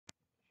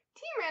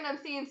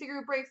Random C&C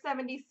group break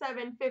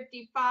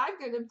 7755.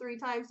 Do them 3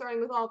 times,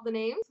 starting with all of the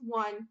names.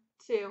 1,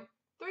 2,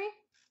 3.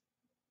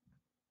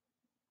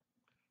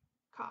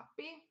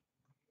 Copy.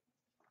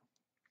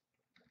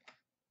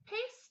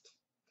 Paste.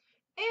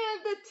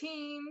 And the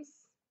teams.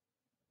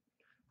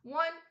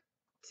 1,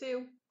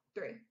 2,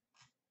 3.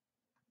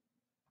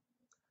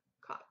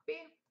 Copy.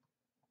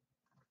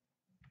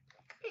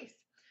 Paste.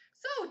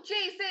 So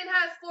Jason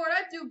has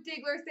Florida, Duke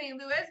Diggler St.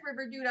 Louis,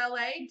 River Dude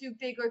LA,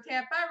 Duke Diggler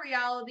Tampa,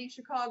 Reality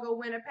Chicago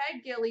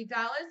Winnipeg, Gilly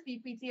Dallas,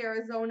 VPT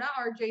Arizona,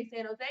 RJ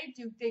San Jose,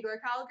 Duke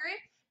Diggler Calgary,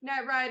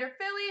 Net Rider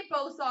Philly,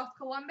 Bo Sox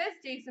Columbus,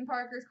 Jason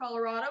Parker's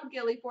Colorado,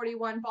 Gilly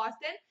 41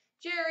 Boston,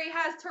 Jerry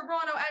has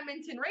Toronto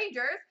Edmonton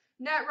Rangers,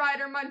 Net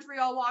Rider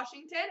Montreal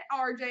Washington,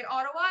 RJ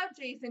Ottawa,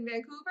 Jason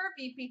Vancouver,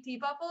 VPT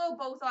Buffalo,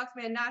 Bo Sox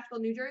Man Nashville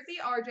New Jersey,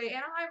 RJ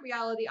Anaheim,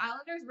 Reality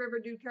Islanders, River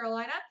Dude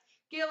Carolina,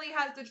 Gilly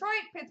has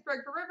Detroit,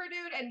 Pittsburgh for River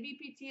Dude, and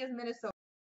VPT is Minnesota.